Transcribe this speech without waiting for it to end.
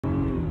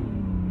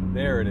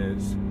There it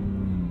is.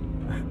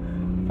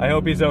 I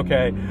hope he's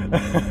okay.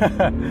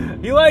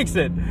 He likes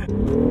it.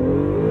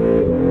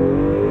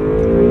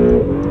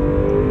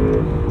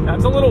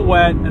 It's a little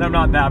wet, and I'm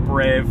not that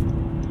brave.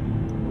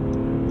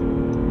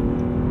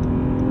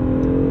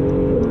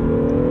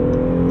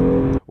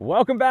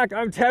 Welcome back,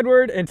 I'm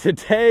Tedward, and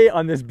today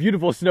on this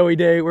beautiful snowy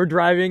day, we're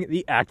driving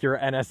the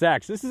Acura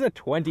NSX. This is a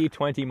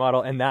 2020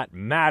 model, and that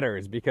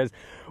matters because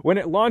when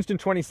it launched in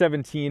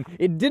 2017,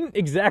 it didn't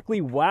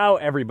exactly wow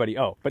everybody.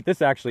 Oh, but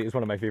this actually is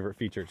one of my favorite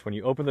features. When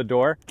you open the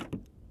door,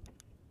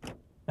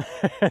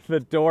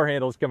 the door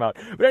handles come out.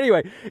 But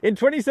anyway, in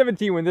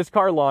 2017, when this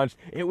car launched,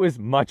 it was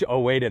much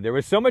awaited. There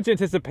was so much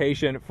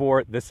anticipation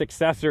for the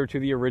successor to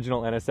the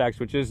original NSX,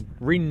 which is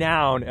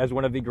renowned as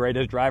one of the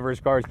greatest driver's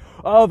cars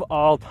of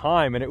all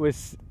time. And it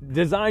was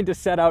designed to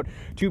set out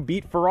to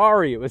beat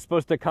Ferrari. It was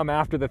supposed to come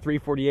after the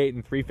 348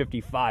 and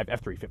 355,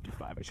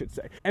 F355, I should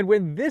say. And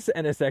when this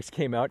NSX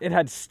came out, it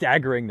had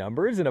staggering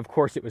numbers, and of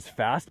course it was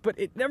fast, but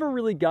it never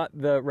really got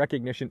the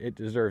recognition it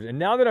deserves. And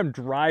now that I'm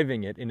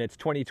driving it in its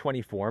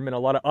 2020 form, and a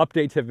lot of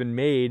updates have been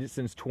made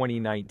since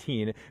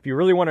 2019. If you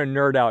really want to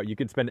nerd out, you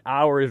could spend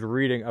hours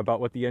reading about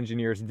what the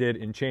engineers did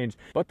and changed,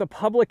 but the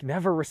public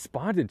never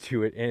responded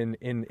to it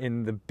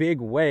in the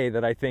big way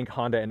that I think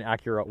Honda and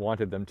Acura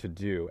wanted them to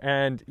do.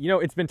 And, you know,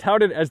 it's been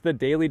touted as the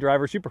daily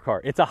driver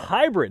supercar. It's a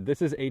hybrid.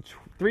 This is a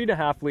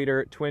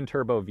 3.5-liter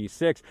twin-turbo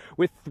V6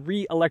 with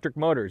 3 electric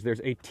motors. There's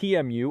a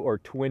TMU, or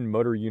twin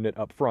motor unit,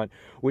 up front,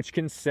 which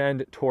can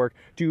send torque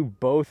to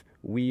both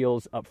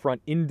wheels up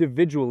front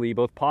individually,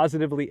 both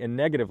positively and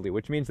negatively,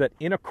 which means that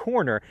in a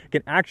corner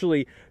can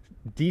actually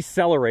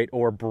decelerate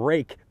or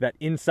brake that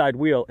inside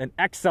wheel and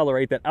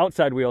accelerate that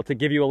outside wheel to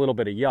give you a little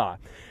bit of yaw.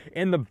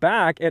 In the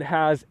back, it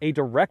has a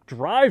direct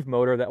drive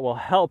motor that will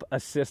help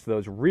assist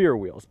those rear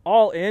wheels.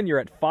 All in, you're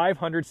at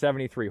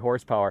 573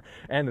 horsepower,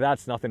 and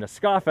that's nothing to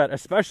scoff at,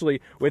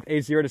 especially with a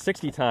 0 to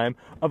 60 time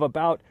of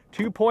about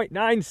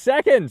 2.9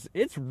 seconds.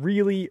 It's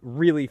really,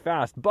 really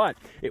fast, but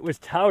it was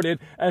touted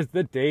as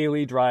the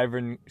daily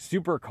driving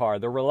supercar,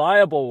 the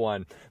reliable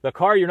one, the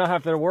car you don't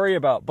have to worry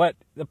about. But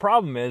the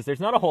problem is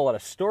there's not a whole lot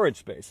of storage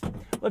space.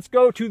 Let's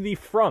go to the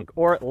frunk,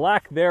 or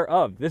lack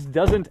thereof. This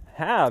doesn't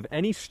have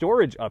any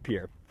storage up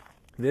here.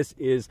 This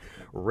is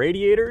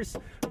radiators,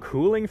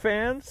 cooling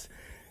fans,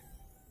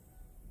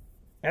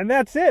 and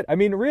that's it. I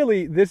mean,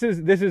 really, this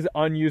is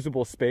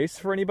unusable space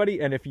for anybody.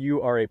 And if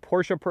you are a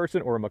Porsche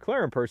person or a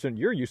McLaren person,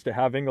 you're used to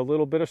having a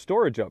little bit of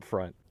storage up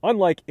front.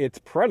 Unlike its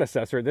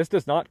predecessor, this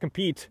does not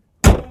compete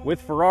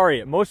with Ferrari.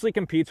 It mostly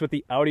competes with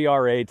the Audi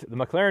R8, the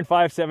McLaren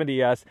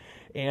 570S,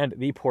 and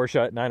the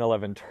Porsche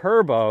 911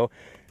 Turbo.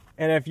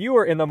 And if you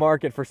are in the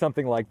market for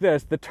something like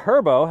this, the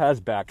Turbo has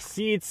back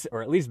seats,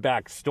 or at least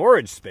back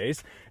storage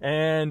space.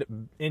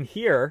 And in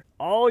here,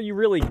 all you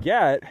really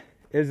get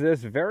is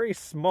this very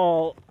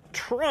small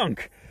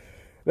trunk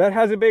that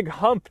has a big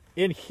hump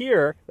in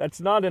here. That's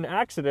not an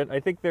accident.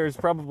 I think there's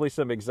probably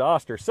some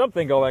exhaust or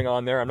something going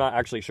on there. I'm not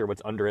actually sure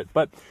what's under it.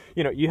 But,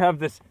 you know, you have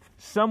this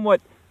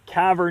somewhat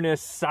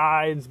cavernous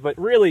sides, but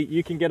really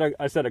you can get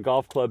a set of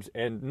golf clubs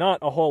and not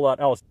a whole lot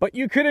else. But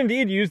you could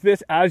indeed use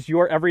this as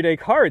your everyday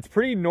car. It's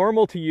pretty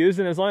normal to use,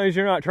 and as long as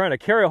you're not trying to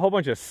carry a whole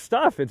bunch of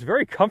stuff, it's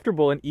very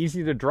comfortable and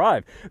easy to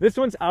drive. This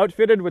one's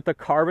outfitted with the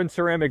carbon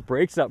ceramic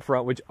brakes up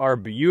front, which are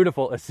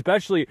beautiful,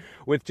 especially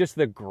with just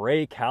the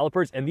gray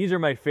calipers. And these are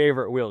my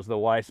favorite wheels, the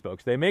Y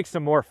spokes. They make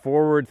some more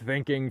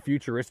forward-thinking,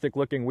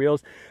 futuristic-looking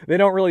wheels. They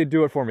don't really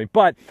do it for me,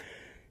 but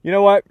you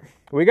know what?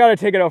 We got to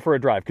take it out for a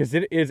drive because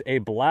it is a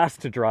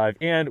blast to drive,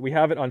 and we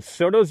have it on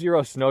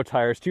Sottozero Snow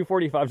Tires,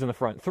 245s in the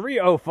front,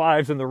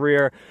 305s in the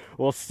rear.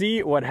 We'll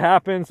see what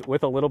happens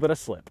with a little bit of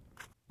slip.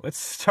 Let's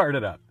start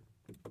it up.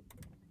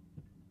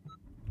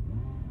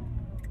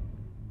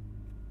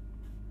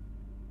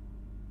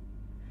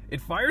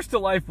 It fires to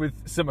life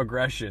with some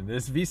aggression.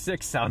 This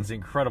V6 sounds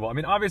incredible. I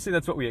mean, obviously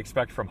that's what we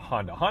expect from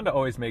Honda. Honda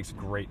always makes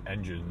great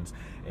engines,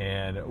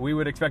 and we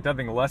would expect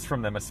nothing less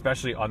from them,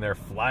 especially on their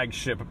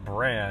flagship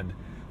brand.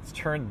 Let's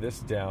turn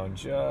this down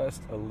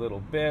just a little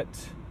bit.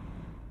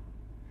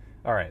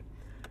 All right.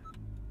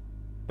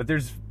 But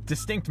there's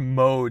distinct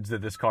modes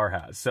that this car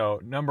has.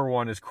 So number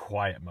one is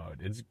quiet mode.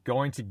 It's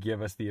going to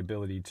give us the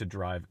ability to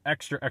drive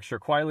extra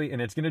quietly,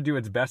 and it's going to do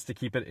its best to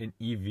keep it in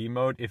EV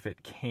mode if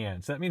it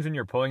can. So that means when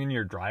you're pulling in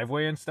your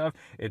driveway and stuff,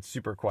 it's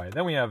super quiet.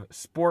 Then we have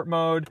sport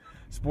mode,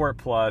 sport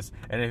plus,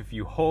 and if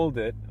you hold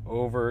it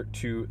over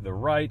to the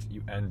right,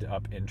 you end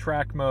up in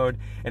track mode,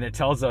 and it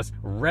tells us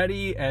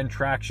ready and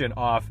traction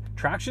off.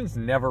 Traction's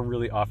never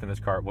really off in this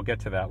car. We'll get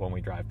to that when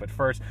we drive. But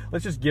first,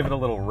 let's just give it a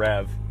little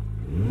rev.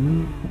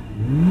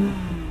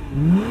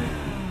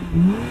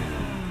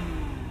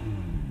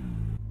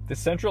 The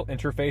central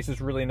interface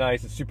is really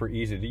nice. It's super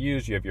easy to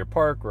use. You have your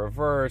park,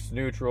 reverse,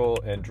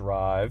 neutral, and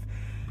drive.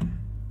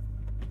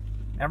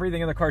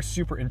 Everything in the car is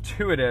super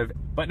intuitive,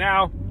 but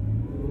now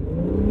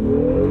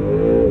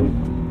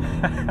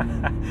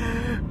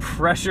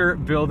pressure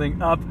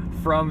building up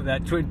from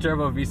that twin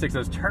turbo V6.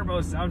 Those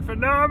turbos sound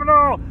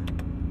phenomenal.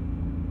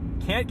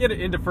 Can't get it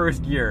into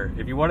first gear.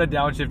 If you want to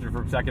downshift it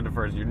from second to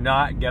first, you're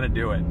not gonna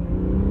do it.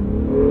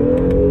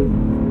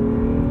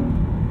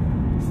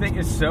 This thing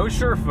is so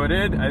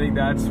sure-footed. I think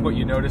that's what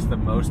you notice the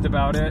most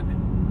about it.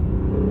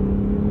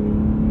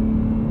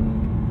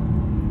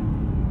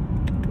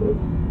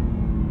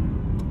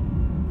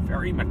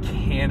 Very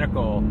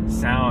mechanical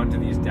sound to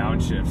these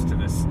downshifts to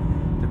this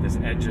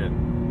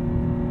engine.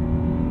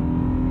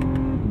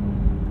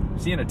 I'm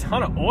seeing a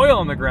ton of oil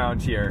on the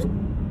ground here.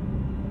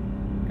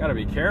 Gotta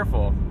be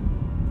careful.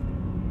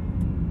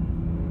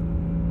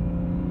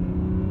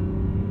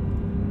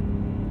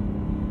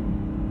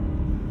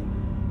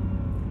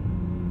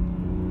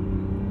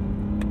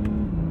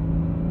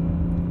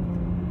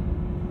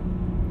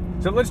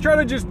 So let's try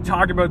to just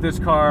talk about this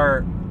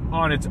car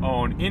on its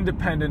own,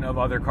 independent of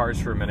other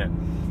cars for a minute.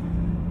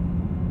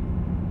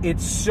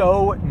 It's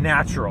so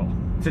natural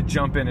to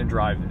jump in and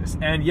drive this.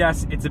 And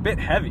yes, it's a bit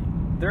heavy,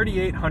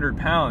 3,800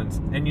 pounds,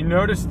 and you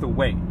notice the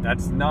weight.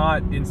 That's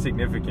not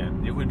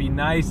insignificant. It would be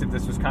nice if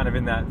this was kind of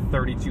in that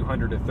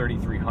 3,200 to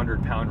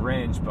 3,300 pound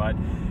range, but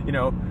you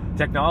know,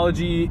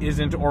 technology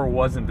isn't or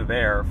wasn't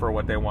there for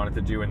what they wanted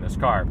to do in this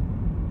car.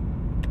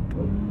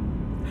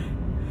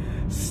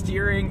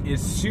 Steering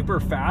is super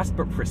fast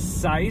but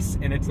precise,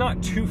 and it's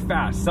not too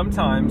fast.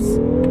 Sometimes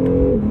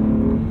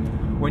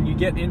when you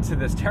get into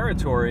this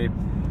territory,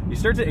 you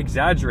start to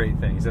exaggerate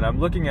things. And I'm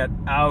looking at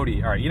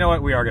Audi. All right, you know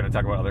what? We are going to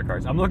talk about other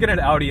cars. I'm looking at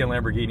Audi and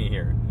Lamborghini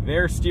here.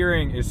 Their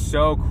steering is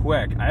so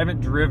quick. I haven't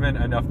driven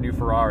enough new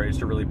Ferraris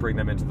to really bring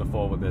them into the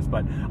fold with this,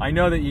 but I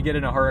know that you get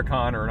in a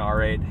Huracan or an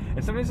R8,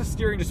 and sometimes the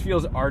steering just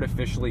feels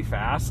artificially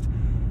fast.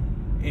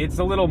 It's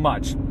a little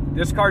much.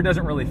 This car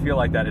doesn't really feel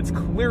like that. It's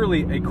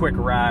clearly a quick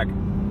rag,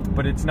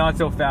 but it's not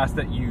so fast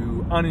that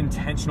you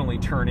unintentionally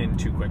turn in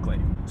too quickly.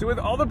 So with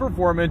all the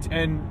performance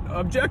and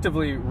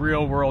objectively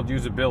real-world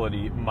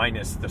usability,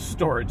 minus the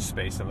storage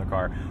space in the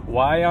car,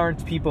 why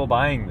aren't people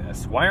buying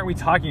this? Why aren't we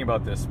talking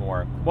about this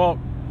more? Well,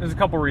 there's a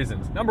couple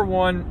reasons. Number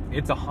one,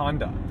 it's a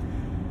Honda.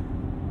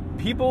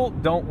 People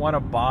don't want to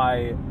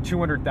buy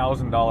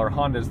 $200,000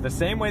 Hondas the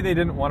same way they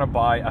didn't want to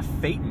buy a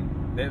Phaeton.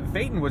 The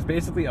Phaeton was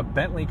basically a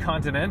Bentley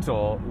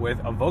Continental with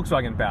a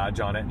Volkswagen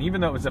badge on it, and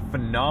even though it was a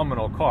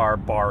phenomenal car,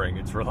 barring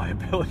its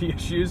reliability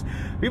issues,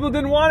 people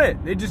didn't want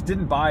it. They just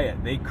didn't buy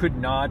it. They could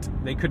not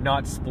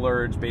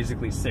splurge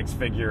basically 6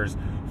 figures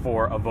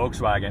for a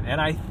Volkswagen, and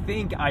I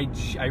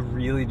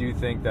really do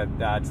think that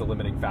that's a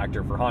limiting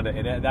factor for Honda,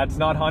 and that's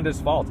not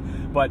Honda's fault,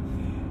 but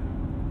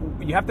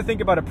you have to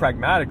think about it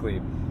pragmatically.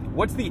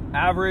 What's the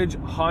average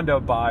Honda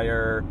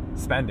buyer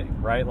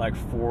spending, right? Like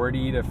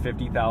 $40,000 to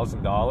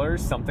 $50,000,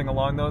 something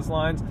along those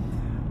lines.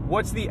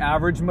 What's the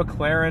average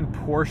McLaren,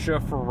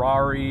 Porsche,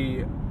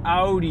 Ferrari,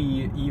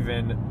 Audi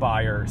even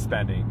buyer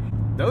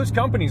spending? Those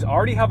companies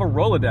already have a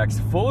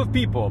Rolodex full of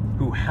people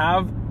who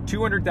have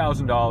 $200,000,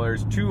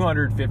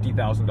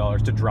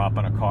 $250,000 to drop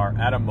on a car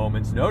at a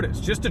moment's notice,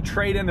 just to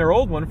trade in their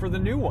old one for the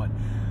new one.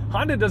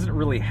 Honda doesn't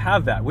really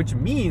have that, which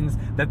means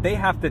that they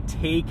have to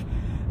take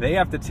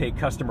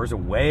customers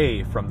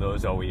away from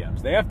those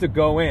OEMs. They have to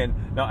go in,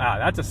 now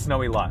that's a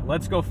snowy lot.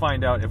 Let's go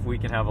find out if we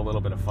can have a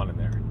little bit of fun in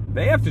there.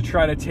 They have to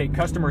try to take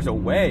customers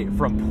away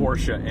from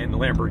Porsche and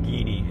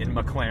Lamborghini and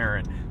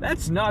McLaren.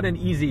 That's not an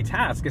easy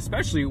task,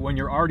 especially when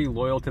you're already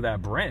loyal to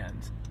that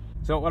brand.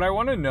 So what I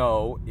want to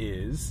know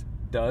is,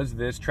 does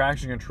this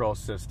traction control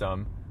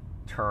system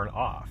turn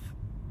off?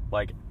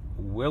 Like,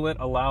 will it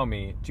allow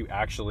me to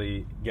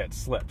actually get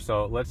slip?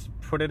 So let's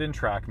put it in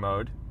track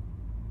mode.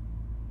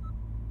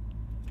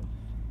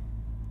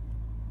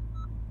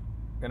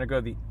 Gonna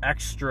go the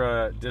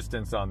extra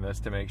distance on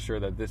this to make sure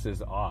that this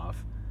is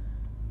off.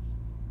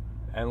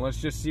 And let's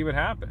just see what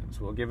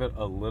happens. We'll give it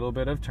a little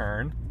bit of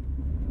turn.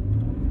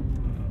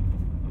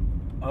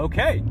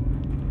 Okay.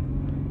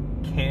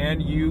 Can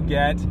you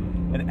get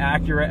an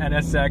Acura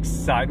NSX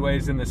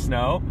sideways in the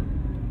snow?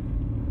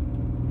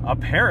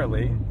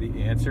 Apparently,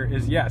 the answer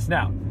is yes.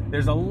 Now,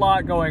 there's a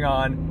lot going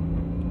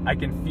on. I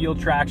can feel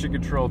traction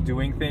control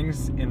doing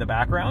things in the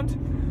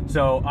background.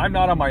 So I'm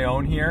not on my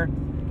own here.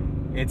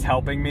 It's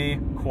helping me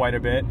quite a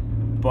bit,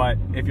 but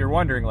if you're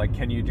wondering, like,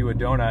 can you do a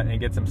donut and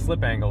get some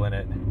slip angle in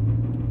it?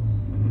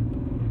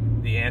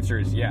 The answer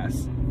is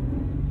yes.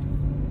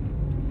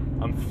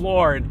 I'm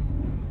floored,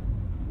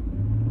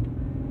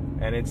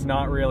 and it's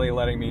not really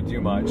letting me do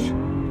much.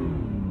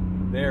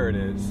 There it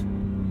is.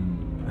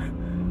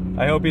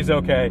 I hope he's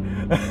okay.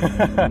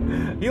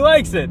 He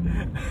likes it.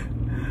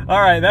 All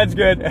right, that's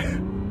good.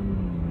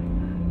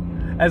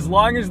 As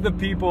long as the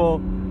people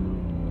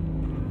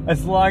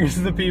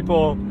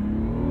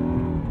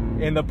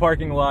in the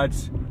parking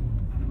lots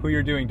who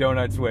you're doing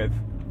donuts with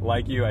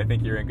like you, I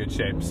think you're in good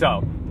shape.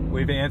 So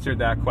we've answered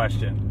that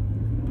question.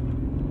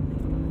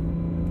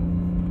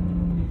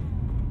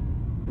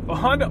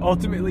 Honda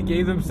ultimately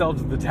gave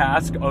themselves the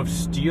task of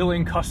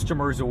stealing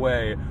customers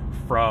away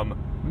from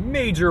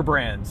major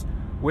brands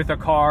with a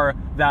car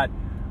that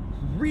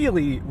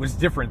really was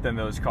different than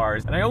those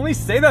cars. And I only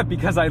say that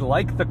because I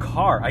like the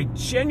car. I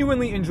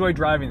genuinely enjoy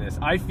driving this.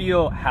 I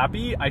feel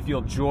happy, I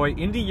feel joy.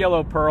 Indy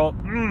Yellow Pearl,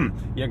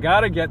 you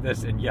gotta get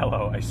this in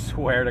yellow. I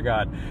swear to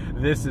God,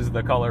 this is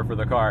the color for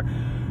the car.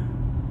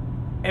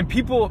 And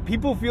people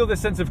feel this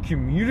sense of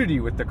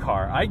community with the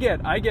car. I get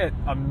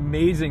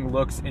amazing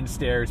looks and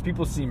stares.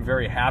 People seem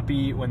very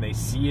happy when they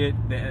see it.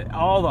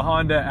 All the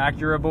Honda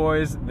Acura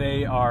boys,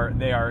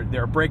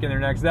 they're breaking their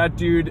necks. That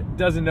dude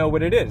doesn't know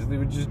what it is. They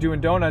were just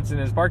doing donuts in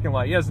his parking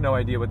lot. He has no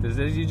idea what this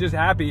is. He's just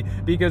happy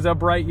because a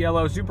bright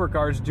yellow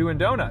supercar is doing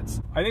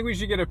donuts. I think we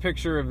should get a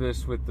picture of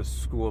this with the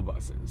school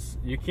buses.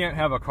 You can't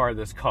have a car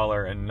this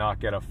color and not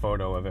get a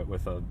photo of it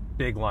with a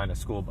big line of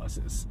school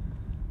buses.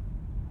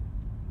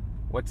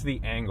 What's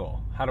the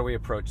angle? How do we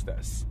approach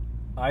this?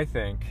 I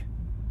think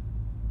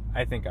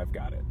I've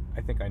got it.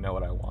 I think I know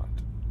what I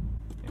want.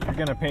 If you're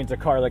gonna paint a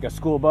car like a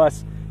school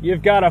bus,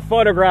 you've got to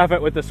photograph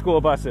it with the school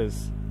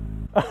buses.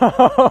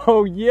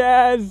 Oh,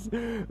 yes!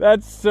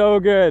 That's so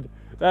good.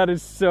 That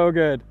is so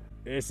good.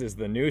 This is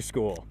the new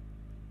school.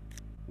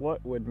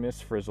 What would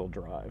Miss Frizzle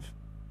drive?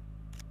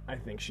 I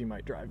think she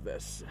might drive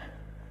this.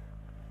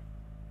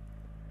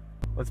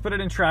 Let's put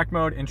it in track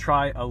mode and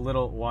try a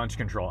little launch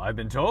control. I've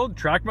been told,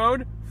 track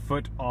mode,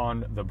 foot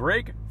on the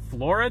brake,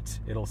 floor it,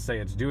 it'll say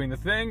it's doing the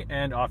thing,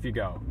 and off you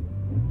go.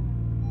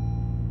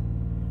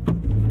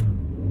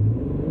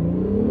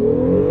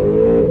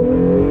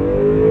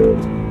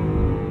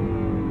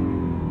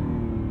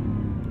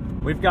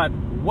 We've got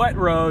wet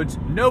roads,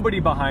 nobody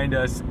behind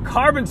us,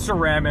 carbon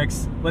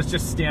ceramics, let's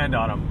just stand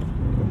on them.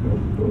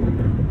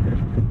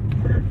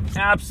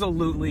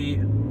 Absolutely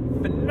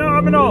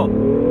phenomenal!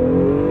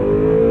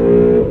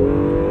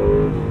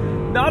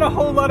 Not a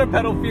whole lot of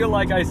pedal feel,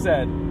 like I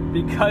said,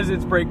 because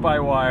it's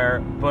brake-by-wire,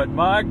 but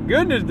my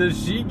goodness,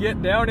 does she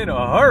get down in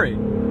a hurry.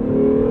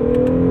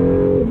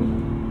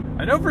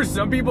 I know for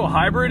some people,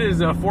 hybrid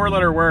is a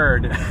four-letter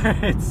word.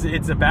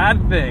 It's a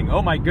bad thing.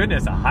 Oh my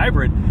goodness, a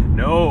hybrid.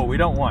 No, we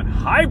don't want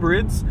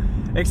hybrids,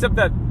 except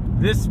that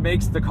this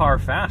makes the car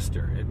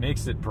faster. It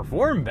makes it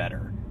perform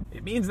better.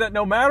 It means that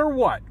no matter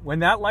what, when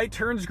that light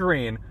turns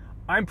green,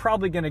 I'm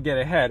probably going to get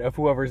ahead of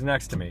whoever's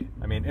next to me.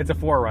 I mean, it's a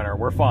 4Runner,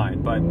 we're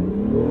fine, but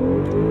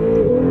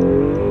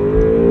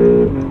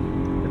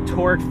the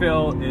torque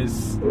fill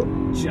is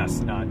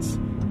just nuts.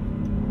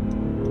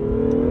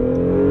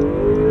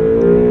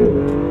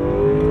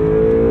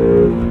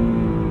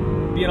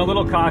 Being a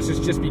little cautious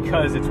just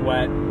because it's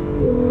wet.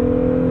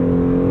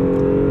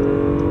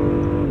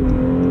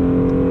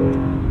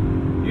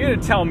 You're going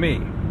to tell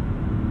me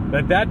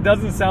that that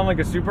doesn't sound like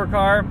a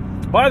supercar?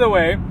 By the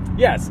way,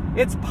 yes,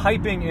 it's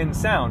piping in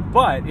sound,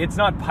 but it's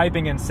not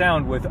piping in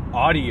sound with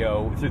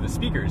audio through the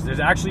speakers. There's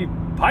actually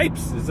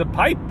pipes. There's a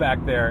pipe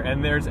back there,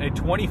 and there's a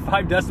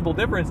 25 decibel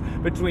difference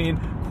between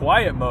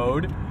quiet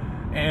mode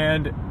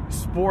and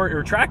sport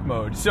or track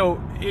mode.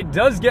 So it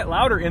does get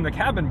louder in the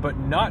cabin, but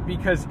not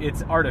because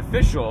it's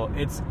artificial.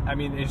 It's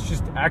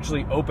just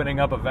actually opening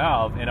up a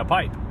valve in a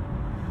pipe.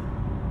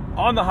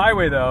 On the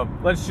highway though,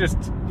 let's just,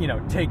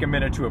 take a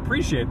minute to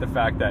appreciate the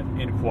fact that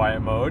in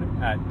quiet mode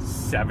at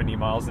 70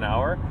 miles an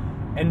hour,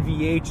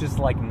 NVH is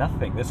like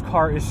nothing. This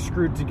car is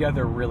screwed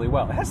together really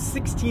well. It has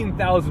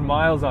 16,000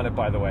 miles on it,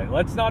 by the way.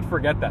 Let's not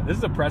forget that. This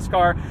is a press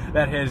car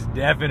that has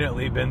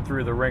definitely been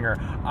through the ringer.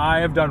 I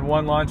have done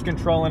one launch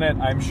control in it.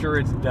 I'm sure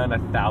it's done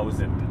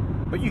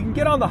 1,000. But you can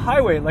get on the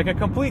highway like a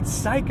complete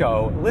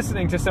psycho,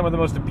 listening to some of the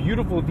most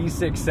beautiful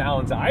V6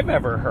 sounds I've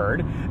ever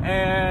heard.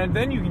 And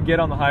then you can get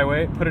on the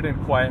highway, put it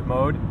in quiet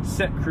mode,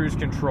 set cruise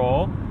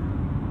control,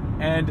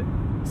 and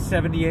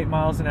 78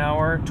 miles an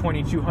hour,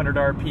 2,200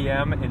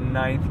 RPM in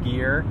 9th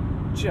gear,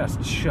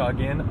 just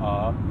chugging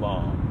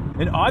along.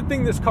 An odd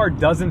thing this car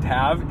doesn't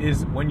have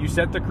is when you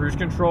set the cruise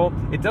control,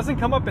 it doesn't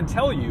come up and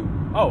tell you,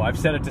 oh, I've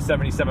set it to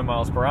 77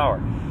 miles per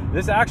hour.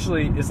 This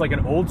actually is like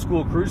an old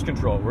school cruise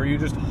control where you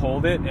just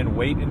hold it and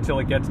wait until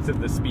it gets to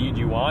the speed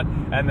you want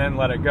and then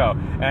let it go.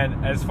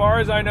 And as far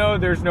as I know,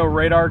 there's no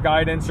radar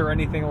guidance or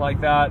anything like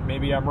that.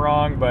 Maybe I'm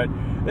wrong, but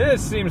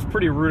this seems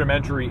pretty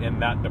rudimentary in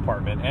that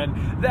department.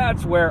 And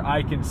that's where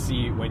I can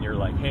see when you're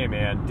like, hey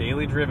man,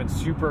 daily driven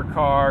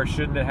supercar,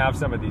 shouldn't it have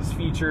some of these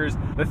features?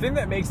 The thing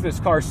that makes this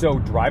car so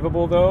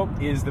drivable though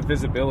is the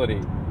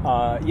visibility.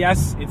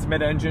 Yes, it's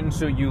mid-engine,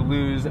 so you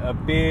lose a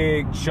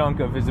big chunk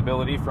of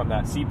visibility from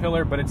that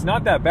C-pillar, but it's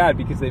not that bad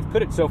because they've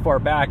put it so far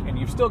back and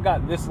you've still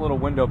got this little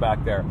window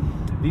back there.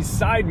 These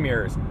side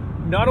mirrors,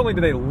 not only do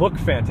they look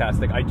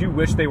fantastic, I do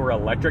wish they were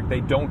electric.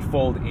 They don't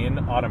fold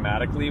in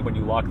automatically when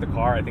you lock the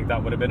car. I think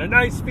that would have been a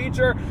nice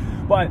feature,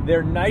 but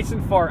they're nice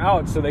and far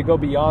out, so they go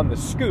beyond the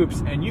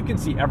scoops and you can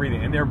see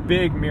everything. And they're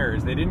big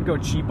mirrors. They didn't go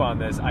cheap on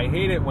this. I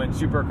hate it when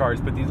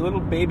supercars put these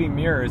little baby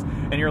mirrors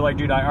and you're like,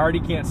 dude, I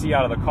already can't see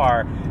out of the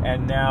car,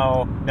 and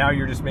now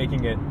you're just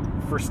making it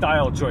for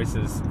style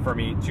choices for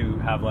me to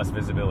have less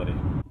visibility.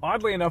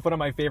 Oddly enough, one of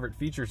my favorite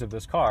features of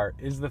this car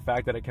is the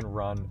fact that it can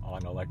run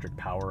on electric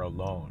power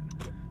alone.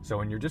 So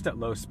when you're just at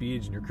low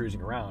speeds and you're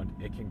cruising around,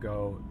 it can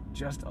go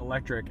just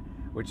electric,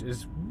 which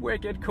is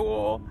wicked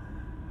cool.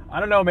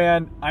 I don't know,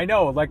 man. I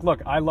know, like,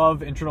 look, I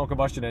love internal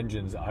combustion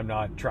engines. I'm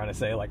not trying to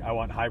say, like, I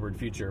want hybrid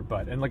feature,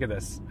 and look at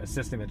this,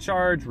 assisting the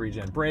charge,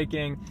 regen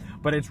braking,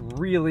 but it's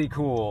really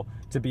cool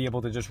to be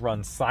able to just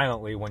run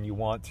silently when you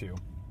want to.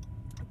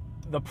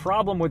 The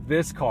problem with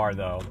this car,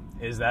 though,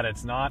 is that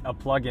it's not a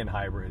plug-in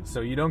hybrid,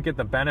 so you don't get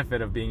the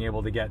benefit of being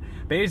able to get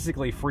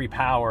basically free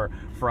power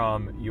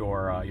from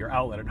your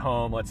outlet at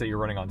home. Let's say you're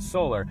running on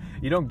solar.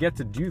 You don't get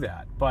to do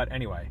that. But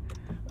anyway,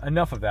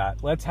 enough of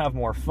that. Let's have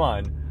more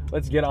fun.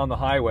 Let's get on the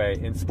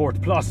highway in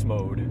Sport Plus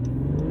mode.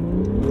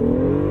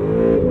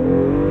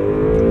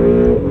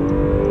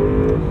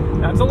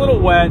 Now, it's a little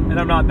wet, and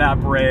I'm not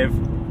that brave.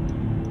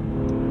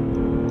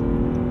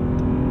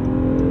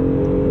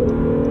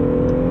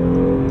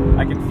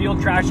 I can feel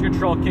traction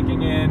control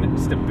kicking in,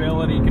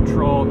 stability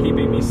control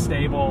keeping me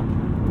stable.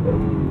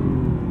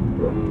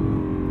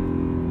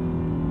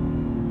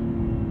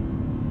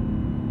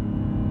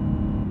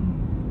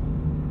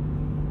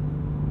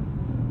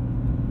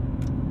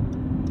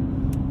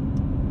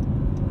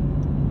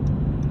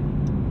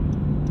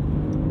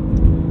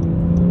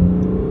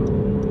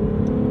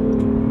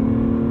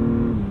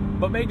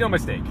 But make no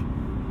mistake,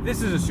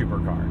 this is a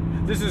supercar.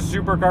 This is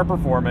supercar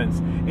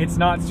performance. It's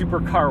not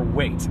supercar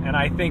weight, and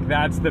I think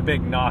that's the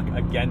big knock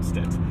against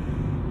it.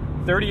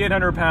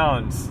 3,800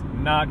 pounds,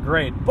 not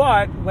great,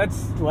 but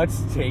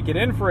let's take it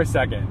in for a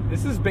second.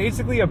 This is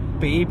basically a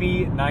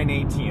baby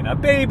 918, a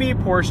baby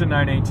Porsche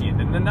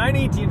 918, and the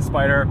 918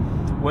 Spyder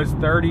was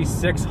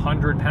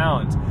 3,600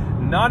 pounds.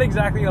 Not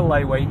exactly a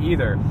lightweight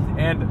either,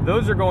 and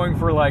those are going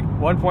for like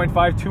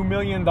 $1.52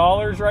 million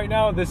right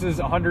now. This is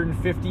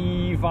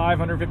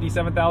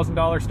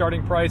 $157,000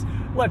 starting price.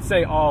 Let's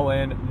say all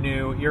in,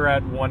 new, you're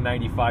at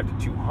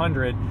 $195 to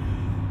 $200.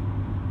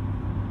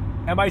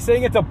 Am I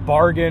saying it's a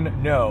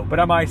bargain? No, but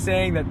am I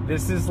saying that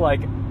this is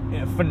like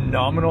a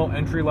phenomenal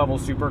entry-level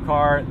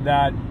supercar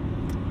that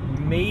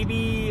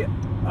maybe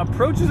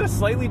approaches a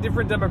slightly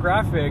different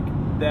demographic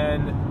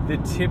than the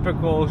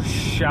typical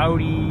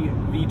shouty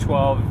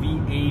V12,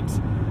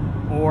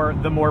 V8, or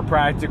the more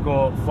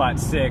practical flat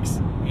six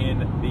in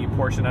the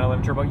Porsche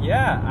 911 Turbo?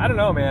 Yeah, I don't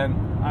know, man.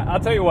 I'll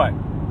tell you what.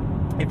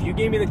 If you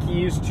gave me the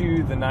keys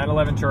to the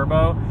 911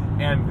 Turbo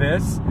and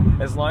this,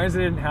 as long as I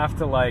didn't have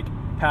to like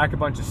pack a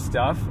bunch of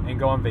stuff and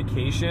go on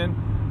vacation,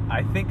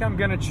 I think I'm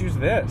gonna choose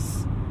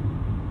this.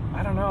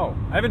 I don't know.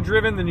 I haven't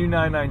driven the new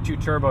 992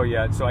 Turbo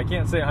yet, so I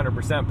can't say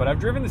 100%, but I've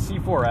driven the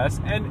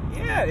C4S, and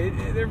yeah,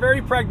 they're very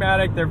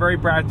pragmatic, they're very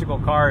practical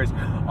cars,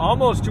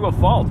 almost to a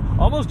fault,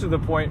 almost to the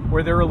point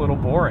where they're a little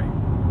boring.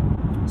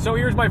 So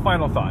here's my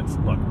final thoughts.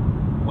 Look,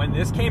 when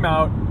this came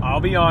out, I'll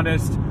be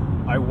honest,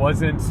 I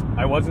wasn't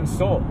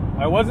sold.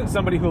 I wasn't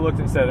somebody who looked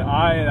and said,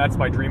 that's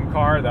my dream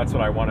car, that's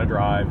what I want to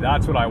drive,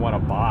 that's what I want to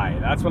buy,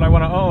 that's what I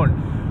want to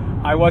own.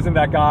 I wasn't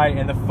that guy,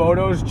 and the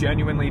photos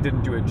genuinely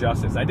didn't do it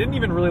justice. I didn't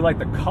even really like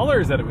the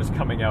colors that it was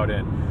coming out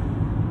in.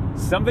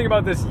 Something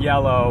about this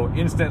yellow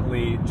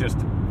instantly just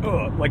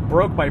like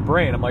broke my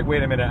brain. I'm like,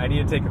 wait a minute, I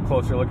need to take a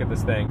closer look at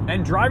this thing.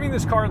 And driving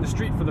this car on the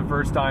street for the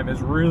first time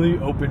has really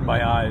opened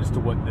my eyes to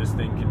what this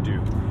thing can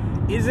do.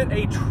 Is it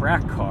a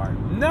track car?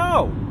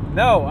 No,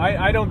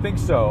 I don't think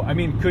so. I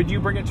mean, could you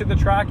bring it to the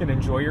track and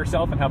enjoy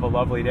yourself and have a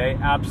lovely day?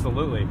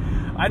 Absolutely.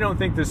 I don't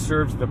think this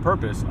serves the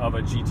purpose of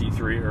a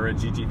GT3 or a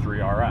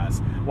GT3 RS.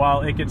 While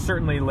it could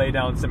certainly lay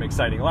down some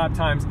exciting lap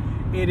times,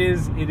 it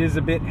is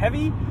a bit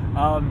heavy,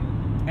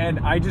 and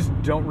I just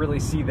don't really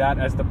see that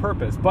as the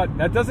purpose. But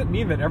that doesn't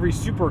mean that every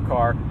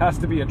supercar has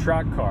to be a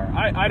track car.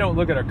 I don't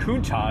look at a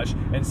Countach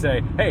and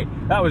say, hey,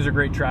 that was a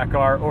great track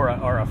car, or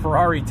a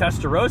Ferrari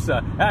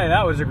Testarossa, hey,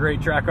 that was a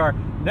great track car.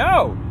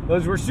 No,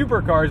 those were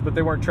supercars, but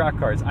they weren't track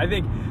cars. I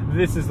think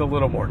this is a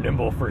little more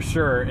nimble for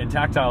sure and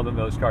tactile than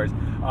those cars.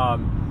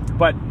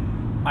 But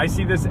I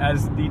see this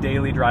as the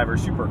daily driver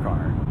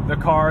supercar. The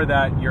car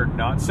that you're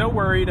not so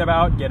worried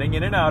about getting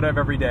in and out of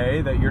every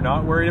day, that you're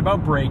not worried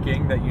about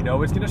braking, that you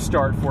know it's going to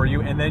start for you,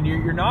 and then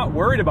you're not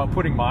worried about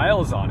putting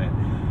miles on it.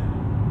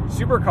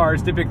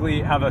 Supercars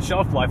typically have a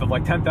shelf life of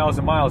like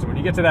 10,000 miles. And when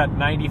you get to that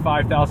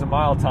 95,000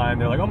 mile time,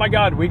 they're like, oh my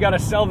God, we got to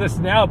sell this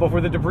now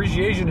before the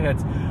depreciation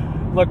hits.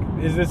 Look,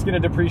 is this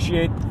going to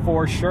depreciate?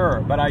 For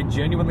sure. But I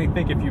genuinely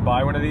think if you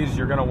buy one of these,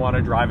 you're going to want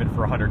to drive it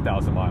for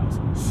 100,000 miles.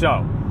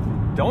 So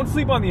don't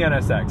sleep on the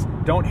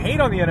NSX. Don't hate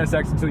on the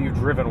NSX until you've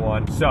driven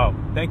one. So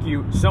thank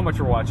you so much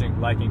for watching,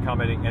 liking,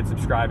 commenting, and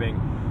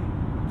subscribing.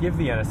 Give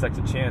the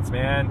NSX a chance,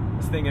 man.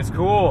 This thing is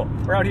cool.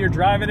 We're out here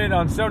driving it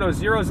on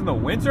Sottozeros in the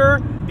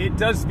winter. It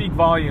does speak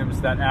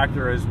volumes that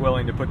Acura is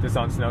willing to put this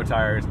on snow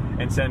tires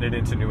and send it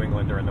into New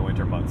England during the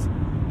winter months.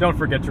 Don't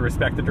forget to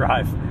respect the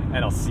drive, and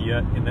I'll see you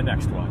in the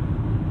next one.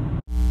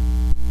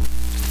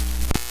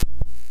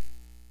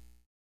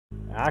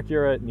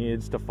 Acura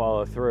needs to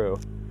follow through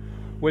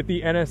with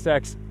the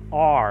NSX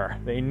R.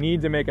 They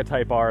need to make a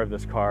Type R of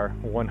this car,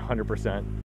 100%.